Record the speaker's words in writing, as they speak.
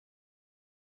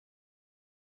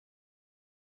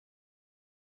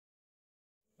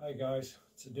Hi guys,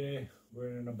 today we're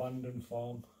in an abandoned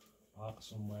farm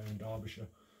somewhere in Derbyshire.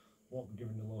 Won't be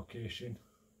giving the location.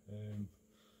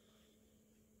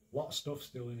 Lot of stuff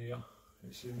still in here.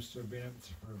 It seems to have been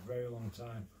empty for a very long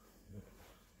time. But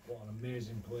what an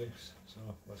amazing place. So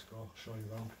let's go, show you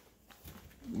around.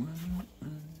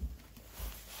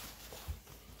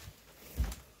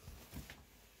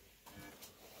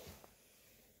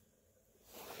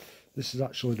 This is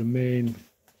actually the main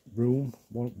room,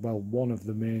 one of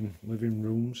the main living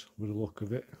rooms with the look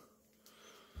of it.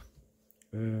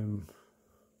 The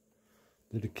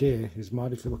decay is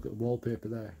mad. If you look at the wallpaper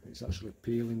there, it's actually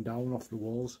peeling down off the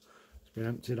walls. It's been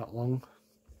empty that long.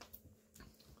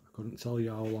 I couldn't tell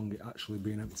you how long it actually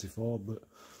been empty for, but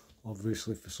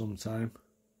obviously for some time.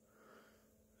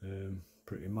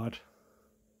 Pretty mad.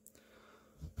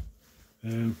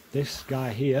 This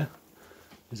guy here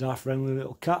is our friendly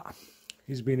little cat.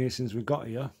 He's been here since we got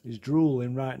here. He's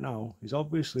drooling right now. He's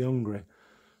obviously hungry.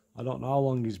 I don't know how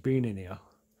long he's been in here,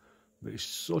 but he's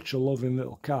such a loving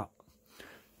little cat.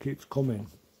 Keeps coming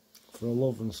for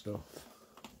love and stuff.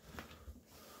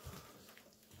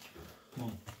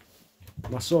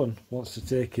 My son wants to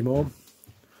take him home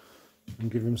and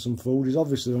give him some food. He's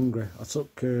obviously hungry. I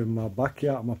took my baccy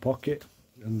out of my pocket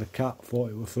and the cat thought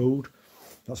it was food.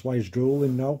 That's why he's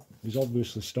drooling now. He's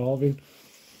obviously starving.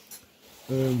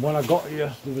 When I got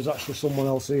here, there was actually someone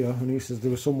else here, and he says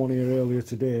there was someone here earlier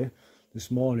today, this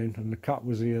morning, and the cat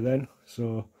was here then.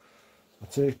 So I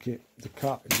take it the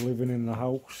cat is living in the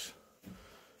house,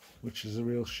 which is a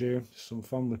real shame. There's some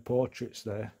family portraits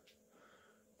there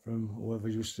from whoever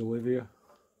used to live here,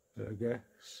 I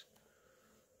guess.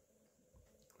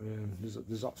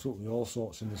 There's absolutely all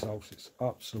sorts in this house. It's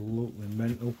absolutely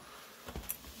mental.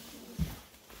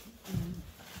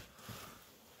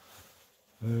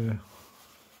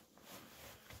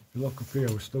 If you look up here,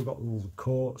 we've still got all the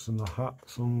coats and the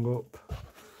hats hung up.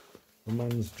 The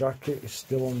man's jacket is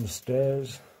still on the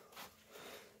stairs.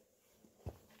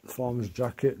 The farmer's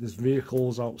jacket, there's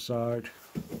vehicles outside.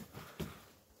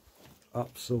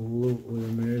 Absolutely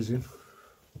amazing.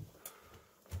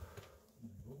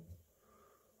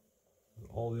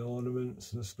 All the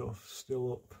ornaments and stuff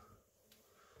still up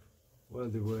where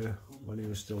they were when he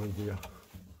was still here.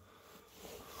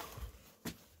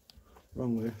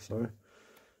 Wrong way, sorry.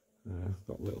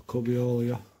 Got a little cubby hole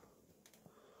here.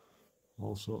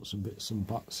 All sorts of bits and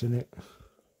bats in it.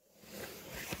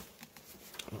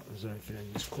 Not there's anything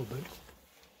in this cupboard.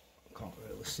 Can't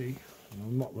really see.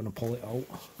 I'm not going to pull it out.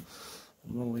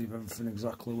 I'm going to leave everything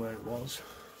exactly where it was.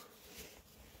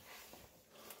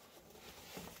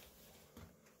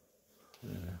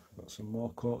 Got some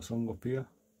more coats hung up here.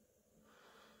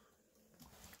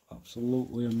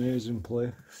 Absolutely amazing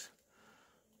place.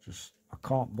 Just, I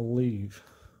can't believe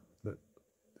that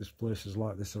this place is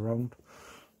like this around.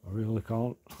 I really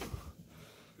can't. If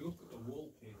you look at the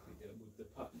wallpaper here with the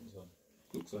patterns on,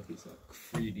 looks like it's like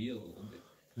 3D a little bit.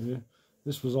 Yeah,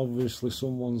 this was obviously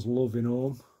someone's loving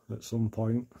home at some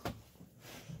point.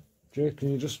 Jay,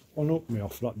 can you just unhook me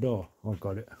off that door? I've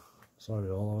got it. Sorry,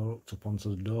 all I hooked up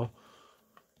onto the door.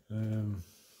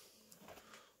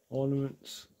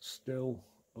 Ornaments still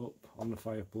up on the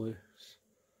fireplace.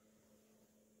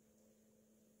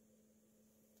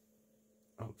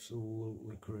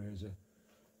 Absolutely crazy.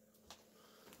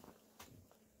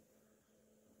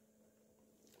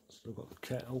 Still got the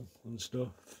kettle and stuff,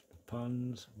 the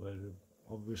pans where they're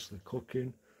obviously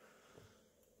cooking.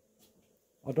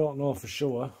 I don't know for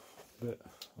sure, but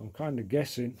I'm kind of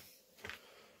guessing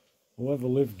whoever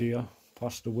lived here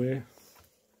passed away,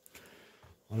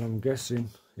 and I'm guessing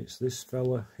it's this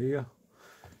fella here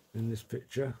in this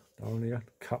picture down here.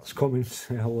 Cat's coming to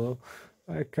say hello.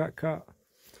 Hey cat.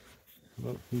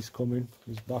 Look, he's coming,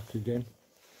 he's back again.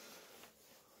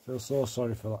 I feel so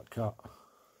sorry for that cat.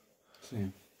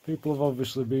 Same. People have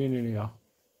obviously been in here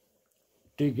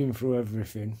digging through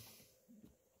everything,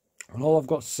 and all I've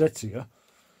got to say to you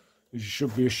is you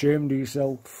should be ashamed of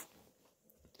yourself.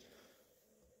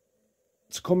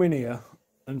 To come in here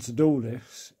and to do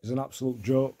this is an absolute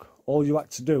joke. All you had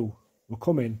to do was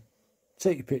come in,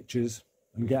 take your pictures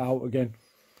and get out again.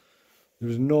 There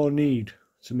was no need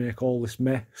to make all this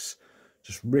mess,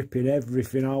 just ripping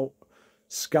everything out,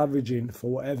 scavenging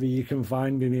for whatever you can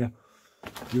find in here.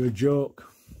 You're a joke.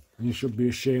 And you should be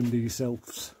ashamed of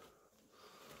yourselves.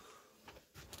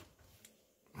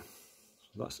 So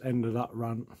that's the end of that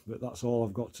rant, but that's all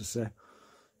I've got to say.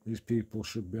 These people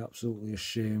should be absolutely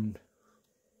ashamed.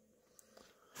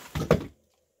 I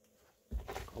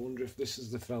wonder if this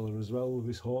is the fella as well with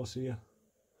his horse here.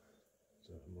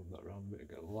 So I'll move that round a bit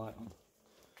to get the light on.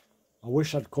 I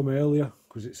wish I'd come earlier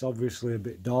because it's obviously a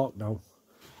bit dark now.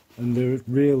 And there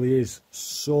really is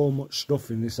so much stuff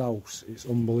in this house, it's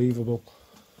unbelievable.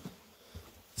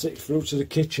 Take you through to the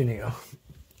kitchen here,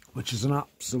 which is an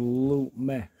absolute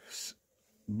mess,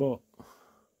 but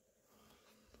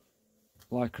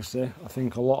like I say, I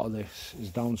think a lot of this is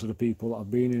down to the people that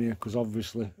have been in here, because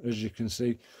obviously, as you can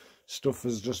see, stuff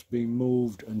has just been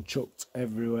moved and chucked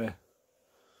everywhere.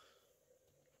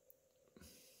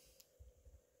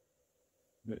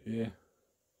 But yeah,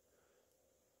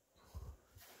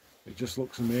 it just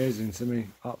looks amazing to me,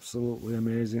 absolutely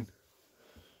amazing.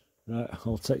 Right,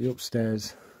 I'll take you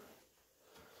upstairs.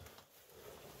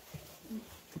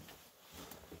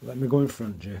 Let me go in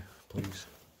front, Jay, please.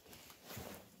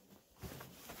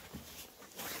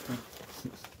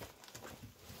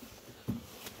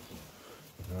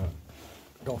 Right.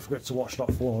 Don't forget to watch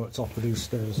that floor at the top of these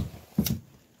stairs.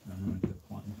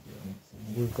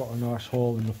 We've got a nice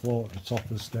hole in the floor at the top of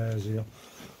the stairs here,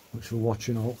 which we're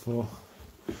watching out for.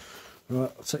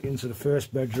 Right, I'll take you into the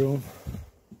first bedroom.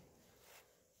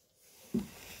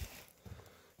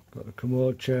 Got the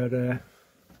commode chair there.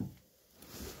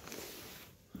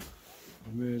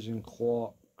 Amazing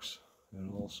clocks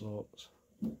and all sorts.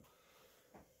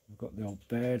 We've got the old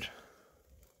bed,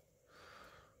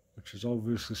 which has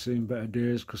obviously seen better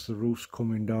days because the roof's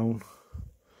coming down.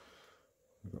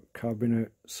 We've got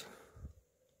cabinets.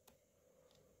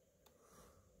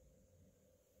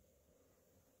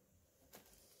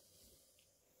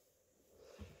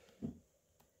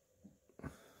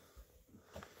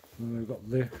 And we've got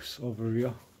this over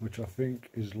here, which I think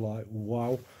is like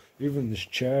wow. Even this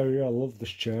chair here, I love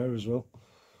this chair as well.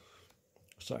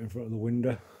 Sat in front of the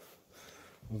window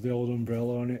with the old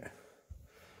umbrella on it.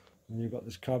 And you've got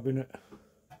this cabinet,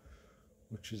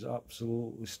 which is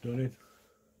absolutely stunning.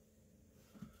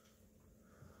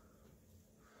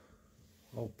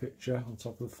 Old picture on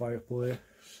top of the fireplace.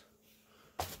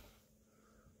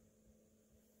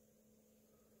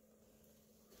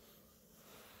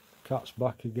 Cat's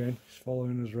back again, he's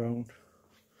following us round.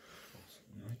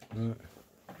 Right.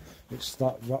 It's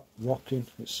that rocking,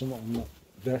 it's something on that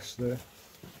desk there.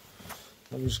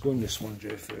 Let me just go in this one,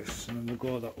 Jay, first, and then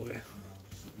we'll go that way.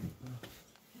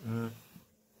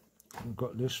 We've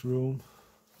got this room.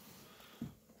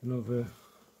 Another,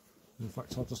 in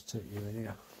fact, I'll just take you in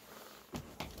here.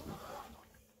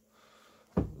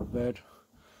 The bed.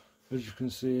 As you can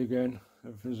see again,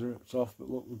 everything's ripped off, but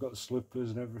look, we've got the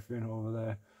slippers and everything over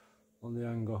there on the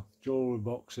hanger. Jewellery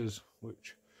boxes,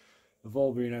 which have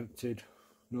all been emptied.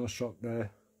 No shock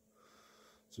there,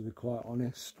 to be quite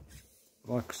honest.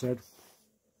 Like I said,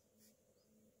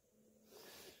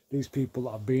 these people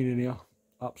that have been in here,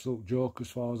 absolute joke as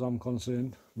far as I'm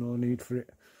concerned. No need for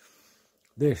it.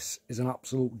 This is an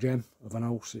absolute gem of an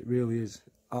house, it really is.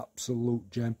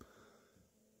 Absolute gem.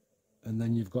 And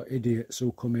then you've got idiots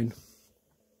who come in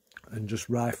and just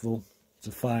rifle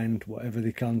to find whatever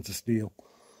they can to steal.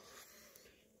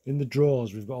 In the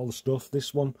drawers we've got all the stuff.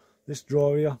 This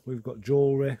drawer here, we've got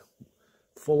jewellery,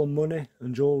 full of money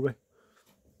and jewellery.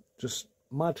 Just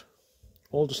mad.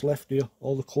 All just left here.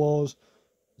 All the clothes.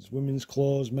 There's women's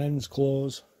clothes, men's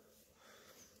clothes.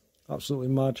 Absolutely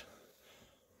mad.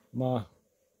 My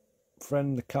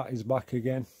friend the cat is back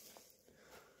again.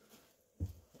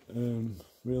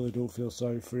 Really do feel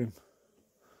sorry for him.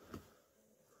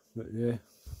 But yeah,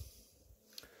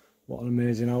 what an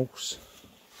amazing house.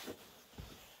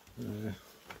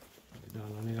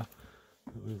 Down on here,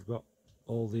 we've got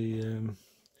all the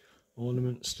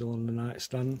ornaments still on the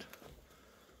nightstand.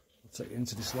 I'll take you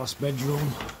into this last bedroom,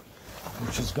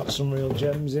 which has got some real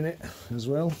gems in it as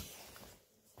well.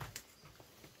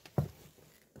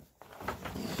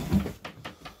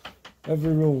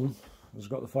 Every room has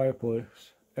got the fireplace.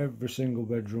 Every single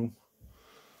bedroom,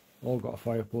 all got a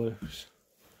fireplace.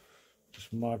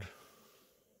 Just mad.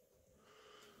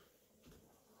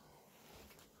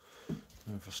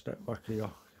 And if I step back here, you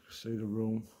can see the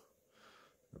room.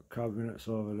 Got cabinets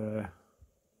over there.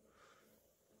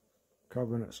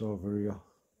 Cabinets over here.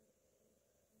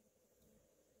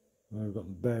 Now we've got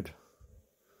the bed.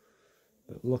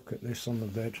 But look at this on the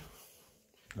bed,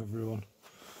 everyone.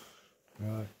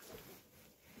 Right.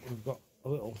 We've got a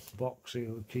little box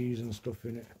here with keys and stuff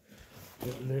in it.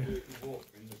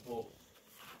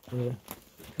 Yeah.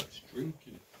 Cat's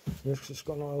drinking. Yes, it's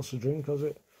got nothing else to drink, has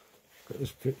it? Look at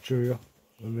this picture here.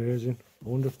 Amazing. I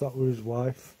wonder if that was his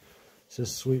wife. It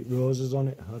says Sweet Roses on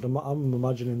it. I'm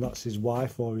imagining that's his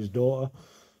wife or his daughter.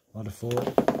 I'd have thought.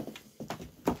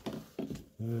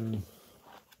 We've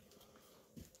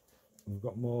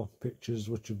got more pictures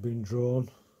which have been drawn.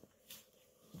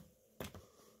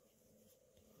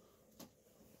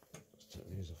 Let's take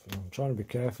these off. I'm trying to be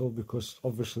careful because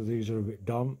obviously these are a bit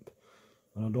damp.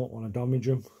 and I don't want to damage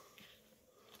them.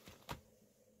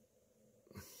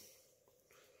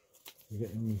 They're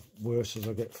getting worse as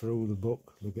I get through the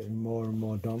book. They're getting more and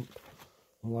more damp.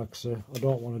 And like I say, I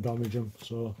don't want to damage them,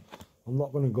 so I'm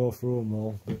not going to go through them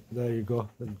all. But there you go.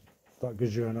 That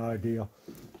gives you an idea of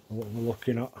what we're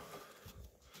looking at.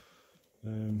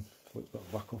 Flip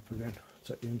that back up again.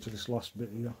 Take you into this last bit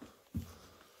here.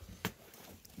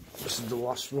 This is the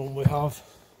last room we have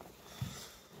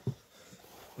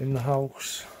in the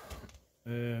house.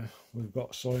 We've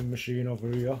got a sewing machine over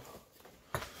here.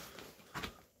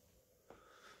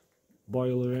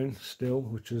 Boiler in still,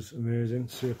 which is amazing.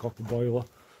 See a copper boiler.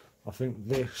 I think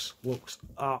this looks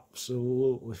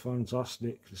absolutely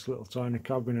fantastic. This little tiny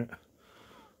cabinet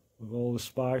with all the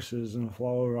spices and a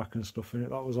flour rack and stuff in it.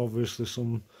 That was obviously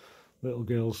some little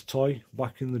girl's toy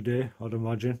back in the day, I'd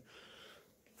imagine.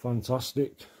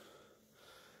 Fantastic.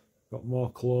 Got more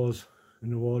clothes in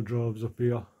the wardrobes up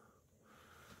here.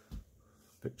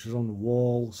 Pictures on the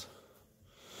walls.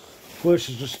 The place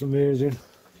is just amazing.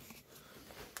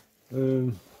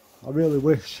 I really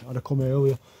wish I'd have come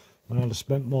earlier and I'd have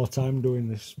spent more time doing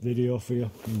this video for you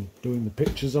and doing the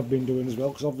pictures I've been doing as well,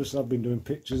 because obviously I've been doing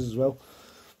pictures as well,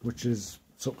 which has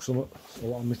took a lot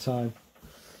of my time.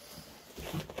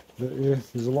 But yeah,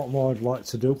 there's a lot more I'd like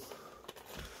to do.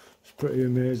 It's pretty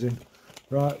amazing.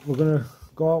 Right, we're gonna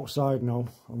go outside now,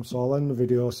 so I'll end the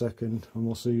video a second and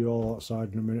we'll see you all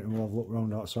outside in a minute, and we'll have a look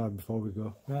round outside before we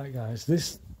go. Right guys,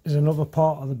 this is another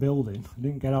part of the building. I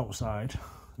didn't get outside.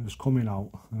 I was coming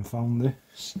out and found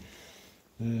this.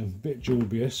 A bit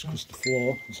dubious because the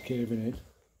floor is caving in.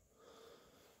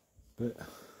 But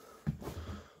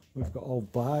we've got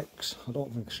old bikes. I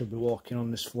don't think I should be walking on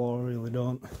this floor, I really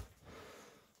don't.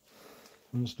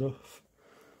 And stuff.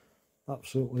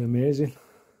 Absolutely amazing.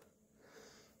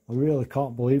 I really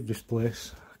can't believe this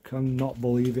place. I cannot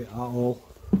believe it at all.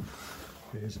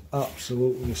 It is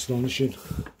absolutely astonishing.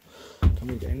 Can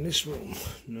we get in this room?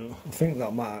 No. I think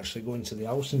that might actually go into the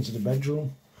house, into the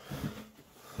bedroom.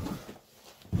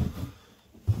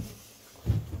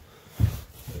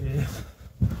 Yeah.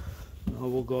 Now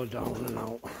we'll go down and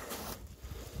out.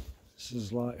 This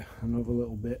is like another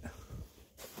little bit.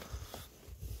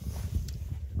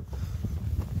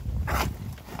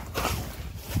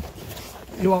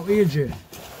 You out here, Jay?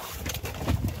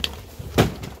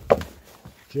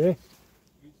 Jay?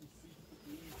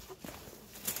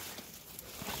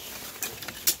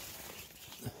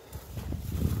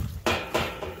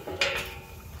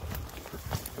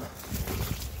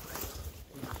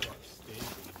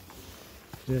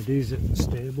 Yeah, these are the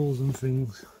stables and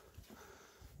things.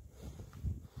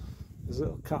 There's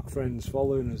little cat friends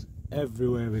following us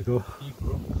everywhere we go.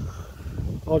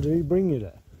 Oh, did he bring you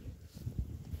there?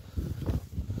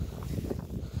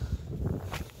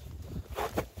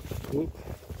 Oop.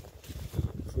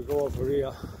 If we go over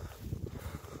here,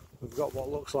 we've got what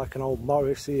looks like an old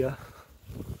Morris here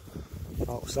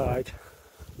outside.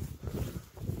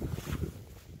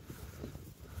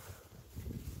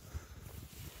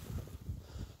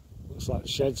 Looks like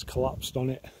sheds collapsed on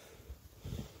it.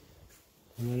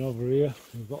 And then over here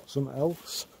we've got something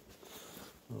else.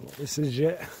 I don't know what this is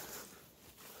yet.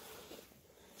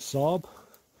 Saab,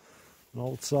 an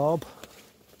old Saab.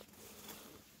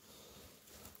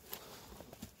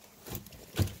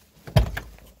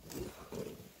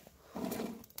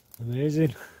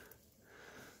 Amazing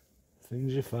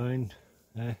things you find.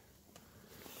 Eh?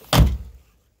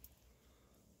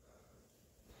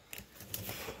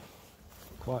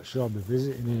 Quite sure I'll be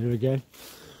visiting here again.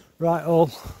 Right, all,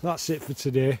 that's it for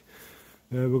today.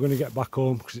 We're going to get back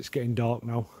home because it's getting dark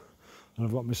now, and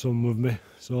I've got my son with me.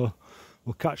 So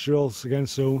we'll catch you all again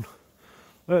soon.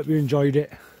 I hope you enjoyed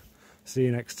it. See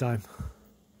you next time.